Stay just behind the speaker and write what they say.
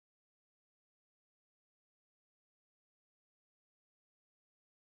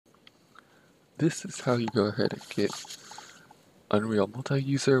this is how you go ahead and get Unreal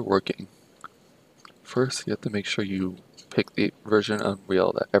Multi-User working. First, you have to make sure you pick the version of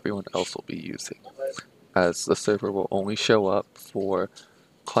Unreal that everyone else will be using, as the server will only show up for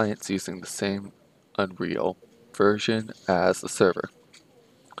clients using the same Unreal version as the server.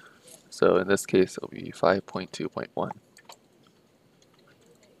 So in this case, it'll be 5.2.1.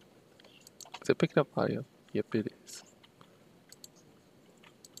 Is it picking up audio? Yep, it is.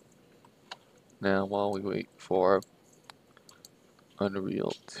 Now, while we wait for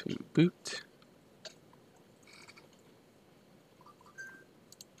Unreal to boot,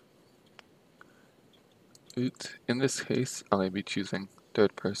 in this case, I'm going to be choosing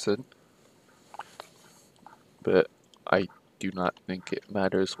third person, but I do not think it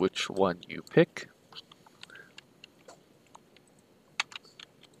matters which one you pick.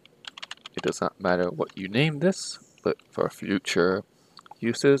 It does not matter what you name this, but for future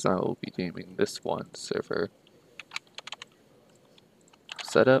uses, I will be naming this one server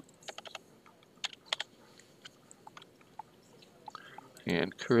setup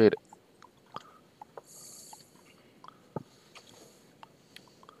and create it.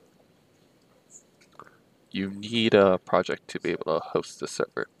 You need a project to be able to host the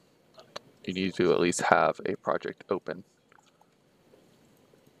server. You need to at least have a project open.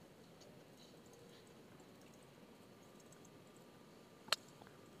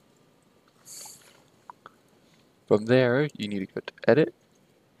 From there, you need to go to Edit,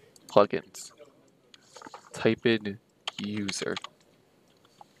 Plugins. Type in User.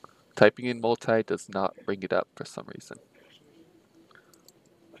 Typing in multi does not bring it up for some reason.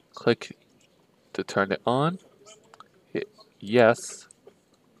 Click to turn it on, hit yes,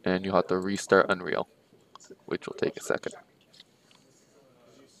 and you'll have to restart Unreal, which will take a second.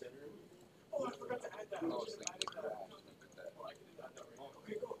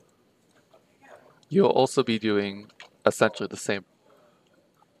 You'll also be doing essentially the same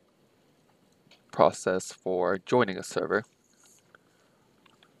process for joining a server,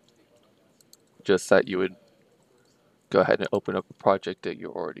 just that you would go ahead and open up a project that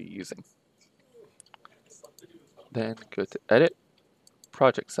you're already using. Then go to Edit,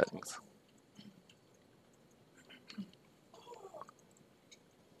 Project Settings.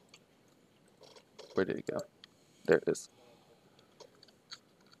 Where did it go? There it is.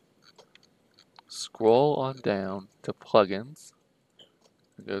 Scroll on down to Plugins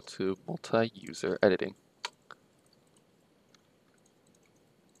and go to Multi-User Editing.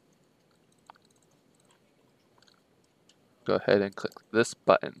 Go ahead and click this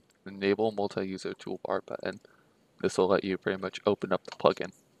button, Enable Multi-User Toolbar button. This will let you pretty much open up the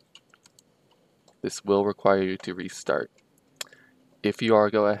plugin. This will require you to restart. If you are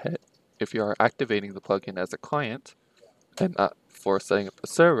activating the plugin as a client and not for setting up a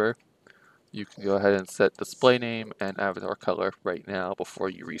server, you can go ahead and set display name and avatar color right now before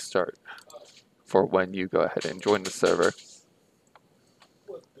you restart for when you go ahead and join the server.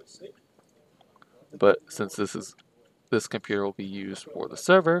 But since this computer will be used for the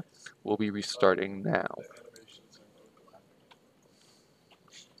server, we'll be restarting now.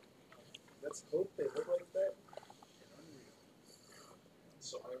 Let's hope they look like that in Unreal.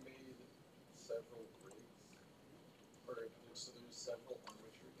 So I made several rigs, so there's several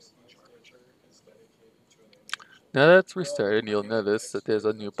armature rigs. Each armature is dedicated to an animation. Now that it's restarted, you'll notice that there's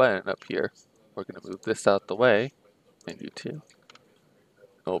a new button up here. We're going to move this out the way, and you too.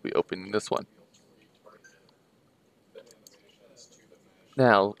 We'll be opening this one.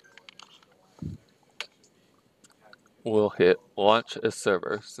 Now, we'll hit Launch a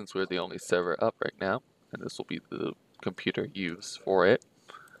Server, since we're the only server up right now, and this will be the computer used for it.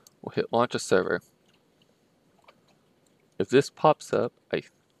 We'll hit Launch a Server. If this pops up,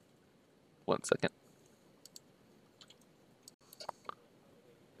 one second.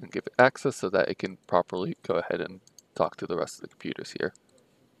 And give it access so that it can properly go ahead and talk to the rest of the computers here.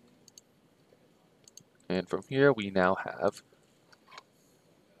 And from here, we now have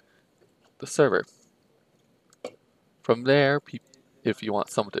the server. From there, if you want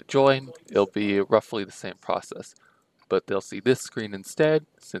someone to join, it'll be roughly the same process, but they'll see this screen instead.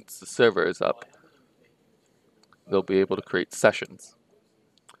 Since the server is up, they'll be able to create sessions.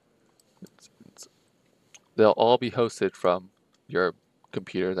 They'll all be hosted from your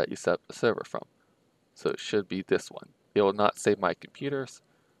computer that you set up the server from. So it should be this one. It will not say my computers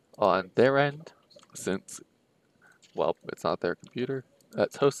on their end, since, well, it's not their computer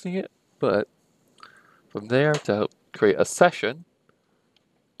that's hosting it, but from there to create a session,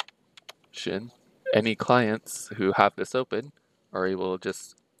 any clients who have this open are able to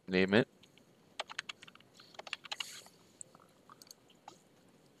just name it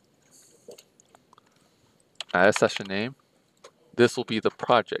add a session name. This will be the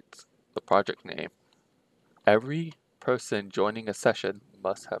project name. Every person joining a session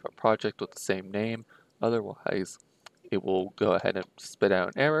must have a project with the same name, otherwise it will go ahead and spit out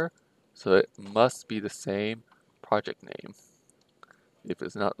an error, so it must be the same project name. If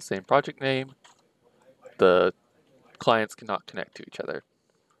it's not the same project name, the clients cannot connect to each other,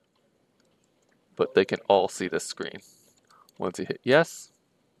 but they can all see the screen. Once you hit yes,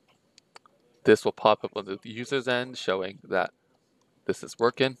 this will pop up on the user's end showing that this is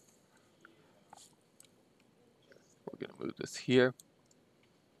working. We're going to move this here,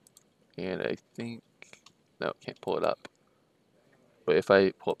 and I think, no, can't pull it up. But if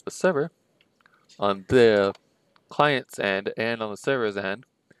I pull up the server, on the client's end and on the server's end,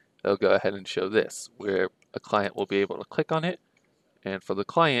 they'll go ahead and show this, where a client will be able to click on it, and for the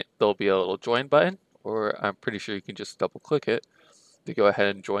client, there'll be a little join button, or I'm pretty sure you can just double click it to go ahead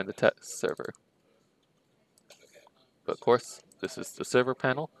and join the test server. But of course, this is the server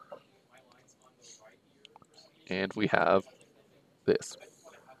panel, and we have this.